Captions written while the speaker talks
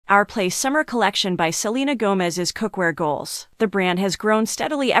Our Place Summer Collection by Selena Gomez is cookware goals. The brand has grown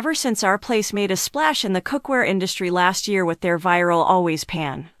steadily ever since Our Place made a splash in the cookware industry last year with their viral Always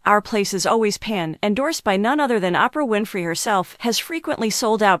Pan. Our Place's Always Pan, endorsed by none other than Oprah Winfrey herself, has frequently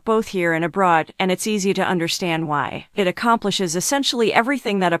sold out both here and abroad, and it's easy to understand why. It accomplishes essentially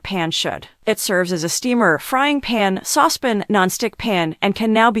everything that a pan should. It serves as a steamer, frying pan, saucepan, nonstick pan, and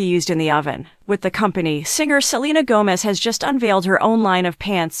can now be used in the oven. With the company, singer Selena Gomez has just unveiled her own line of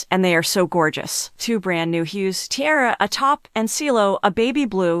pants, and they are so gorgeous. Two brand new hues, Tiara, a taupe, and Cielo, a baby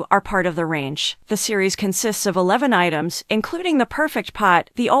blue, are part of the range. The series consists of 11 items, including the Perfect Pot,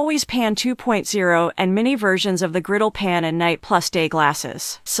 the Always Pan 2.0, and mini versions of the Griddle Pan and Night Plus Day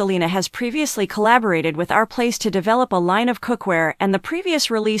glasses. Selena has previously collaborated with Our Place to develop a line of cookware, and the previous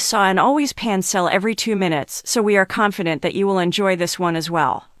release saw an Always Pan sell every 2 minutes, so we are confident that you will enjoy this one as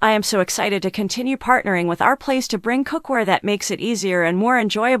well. I am so excited to continue partnering with Our Place to bring cookware that makes it easier and more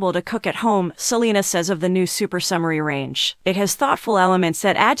enjoyable to cook at home, Selena says of the new Super Summery range. It has thoughtful elements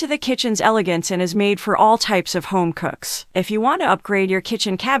that add to the kitchen's elegance and is made for all types of home cooks. If you want to upgrade your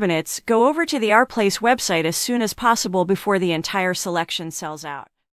kitchen cabinets, go over to the Our Place website as soon as possible before the entire selection sells out.